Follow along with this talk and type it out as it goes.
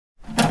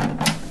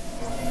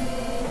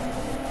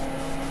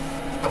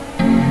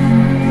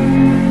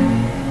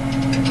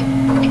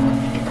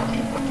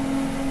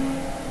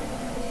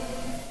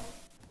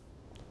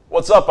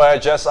What's up,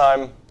 IHS?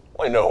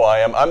 Well, you know who I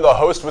am. I'm the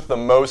host with the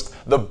most,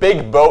 the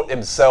big boat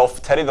himself,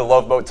 Teddy the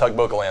Love Boat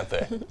Tugboat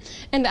Galanthe.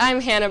 And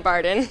I'm Hannah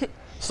Barden.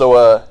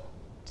 So,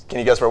 can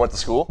you guess where I went to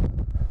school?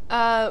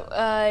 Well,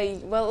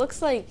 it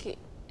looks like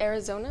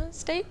Arizona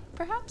State,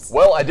 perhaps?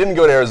 Well, I didn't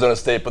go to Arizona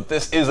State, but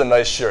this is a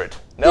nice shirt.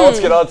 Now let's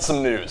get on to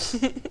some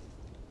news.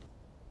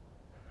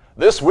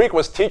 This week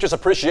was Teachers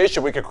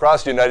Appreciation Week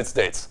across the United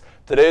States.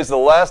 Today is the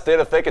last day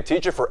to thank a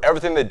teacher for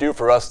everything they do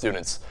for us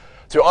students.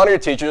 To honor your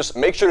teachers,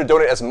 make sure to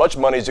donate as much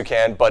money as you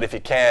can, but if you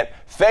can't,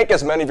 thank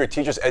as many of your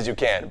teachers as you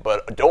can.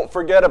 But don't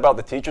forget about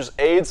the teachers'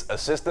 aides,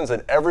 assistants,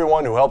 and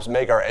everyone who helps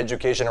make our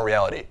education a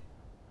reality.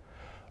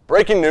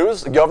 Breaking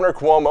news, Governor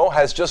Cuomo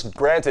has just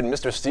granted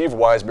Mr. Steve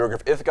Weisberg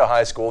of Ithaca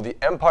High School the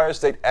Empire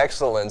State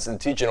Excellence in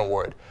Teaching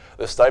Award.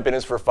 The stipend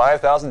is for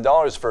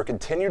 $5,000 for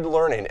continued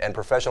learning and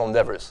professional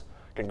endeavors.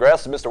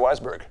 Congrats to Mr.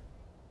 Weisberg.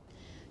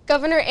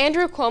 Governor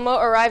Andrew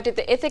Cuomo arrived at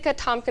the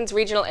Ithaca-Tompkins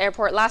Regional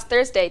Airport last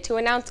Thursday to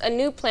announce a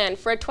new plan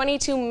for a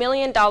 $22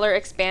 million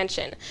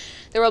expansion.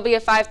 There will be a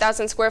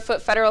 5,000 square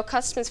foot federal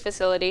customs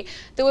facility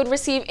that would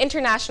receive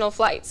international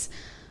flights.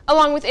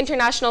 Along with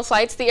international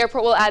flights, the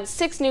airport will add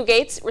 6 new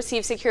gates,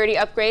 receive security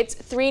upgrades,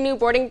 3 new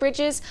boarding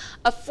bridges,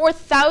 a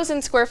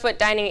 4,000 square foot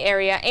dining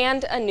area,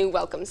 and a new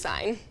welcome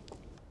sign.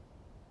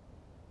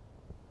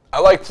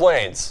 I like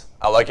planes.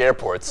 I like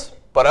airports.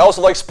 But I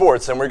also like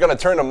sports, and we're going to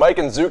turn to Mike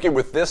and Zuki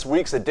with this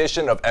week's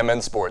edition of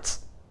MN Sports.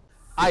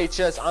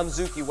 IHS, I'm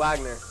Zuki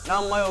Wagner. And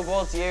I'm Michael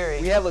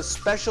Gualtieri. We have a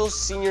special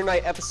senior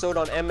night episode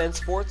on MN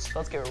Sports.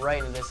 Let's get right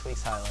into this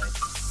week's highlights.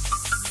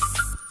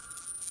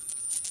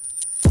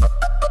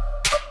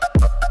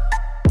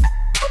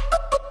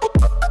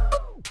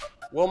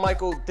 Well,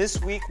 Michael,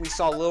 this week we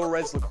saw Little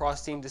Red's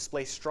lacrosse team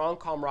display strong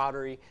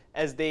camaraderie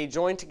as they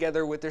joined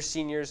together with their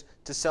seniors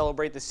to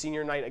celebrate the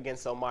senior night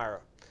against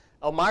Elmira.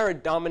 Elmira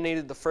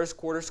dominated the first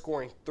quarter,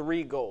 scoring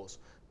 3 goals.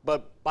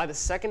 But by the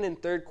second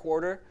and third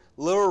quarter,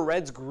 Little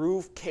Red's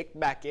groove kicked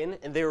back in,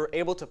 and they were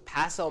able to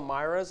pass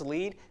Elmira's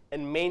lead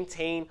and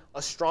maintain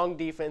a strong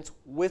defense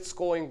with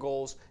scoring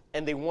goals,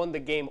 and they won the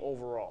game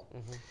overall.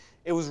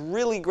 It was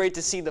really great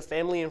to see the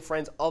family and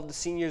friends of the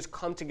seniors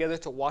come together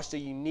to watch the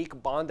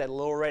unique bond that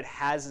Little Red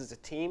has as a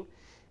team.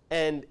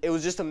 And it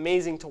was just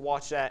amazing to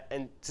watch that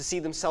and to see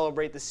them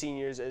celebrate the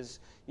seniors as,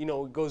 you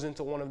know, it goes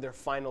into one of their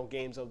final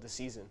games of the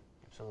season.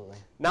 Absolutely.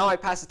 Now I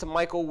pass it to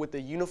Michael with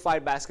the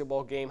unified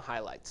basketball game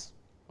highlights.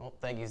 Well,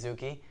 thank you,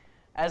 Zuki.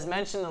 As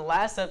mentioned in the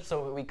last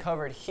episode we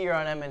covered here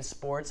on MN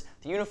Sports,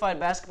 the unified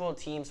basketball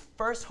team's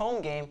first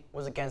home game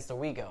was against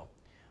Owego.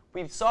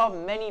 We saw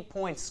many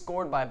points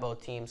scored by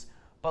both teams,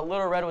 but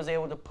Little Red was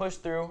able to push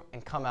through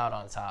and come out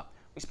on top.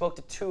 We spoke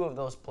to 2 of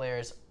those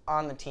players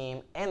on the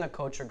team and the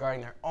coach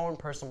regarding their own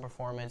personal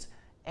performance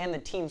and the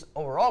team's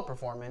overall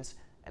performance,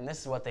 and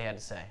this is what they had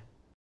to say.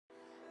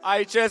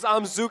 IHS,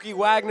 I'm Zuki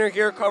Wagner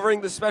here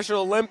covering the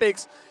Special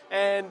Olympics,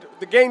 and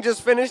the game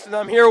just finished, and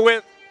I'm here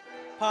with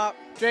Pop,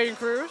 Jaden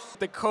Cruz,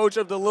 the coach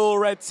of the Little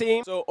Red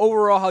team. So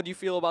overall, how do you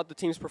feel about the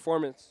team's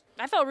performance?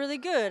 I felt really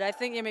good. I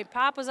think,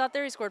 Pop was out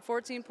there. He scored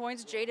 14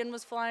 points. Jaden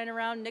was flying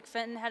around. Nick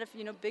Fenton had,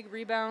 big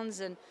rebounds,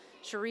 and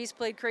Charisse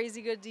played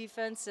crazy good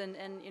defense. And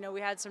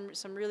we had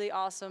some really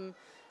awesome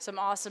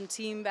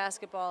team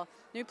basketball.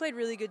 And we played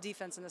really good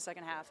defense in the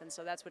second half, and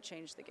so that's what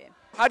changed the game.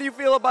 How do you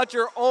feel about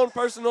your own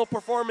personal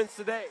performance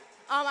today?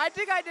 I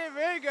think I did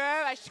very good.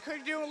 I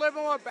could do a little bit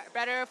more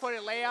better for the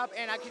layup,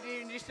 and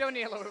you still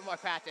need a little bit more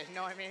practice. You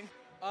know what I mean?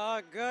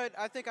 Good.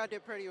 I think I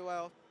did pretty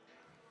well.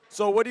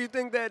 So what do you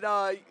think that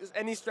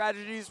any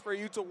strategies for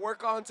you to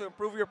work on to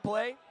improve your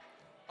play?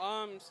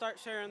 Start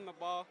sharing the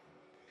ball.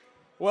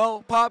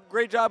 Well, Pop,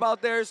 great job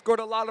out there. Scored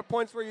a lot of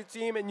points for your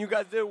team, and you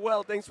guys did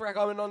well. Thanks for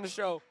coming on the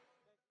show.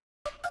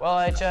 Well,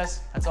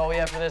 IHS, that's all we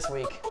have for this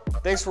week.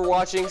 Thanks for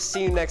watching.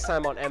 See you next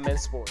time on MN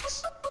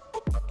Sports.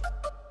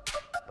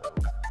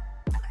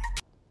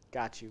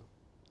 Got you.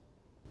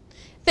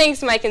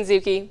 Thanks, Mike and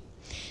Zuki.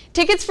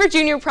 Tickets for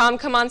Junior Prom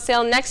come on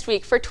sale next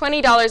week for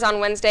 $20 on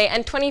Wednesday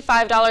and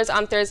 $25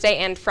 on Thursday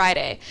and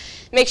Friday.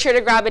 Make sure to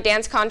grab a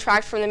dance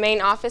contract from the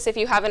main office if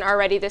you haven't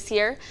already this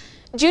year.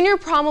 Junior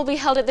Prom will be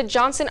held at the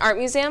Johnson Art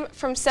Museum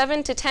from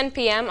 7 to 10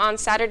 p.m. on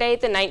Saturday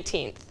the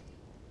 19th.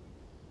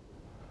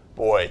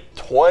 Boy,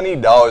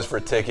 $20 for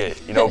a ticket.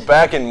 You know,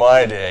 back in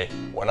my day,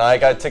 when I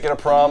got a ticket to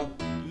prom,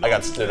 I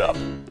got stood up.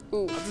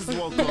 Ooh.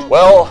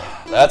 Well,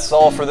 that's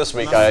all for this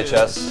week,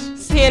 IHS.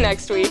 See you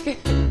next week.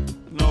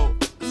 No,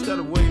 instead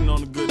of waiting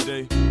on a good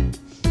day,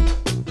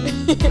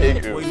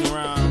 Big oof. waiting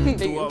around, Big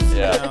through ups and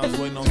Yeah. downs,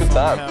 waiting on It's a good something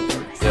time. to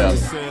happen.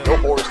 Yeah. No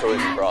horror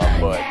stories from prom,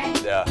 but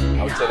yeah,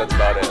 I would say that's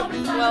about it.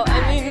 Well,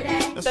 I mean,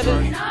 that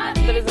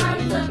isn't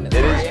unfortunate.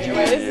 It is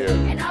junior year.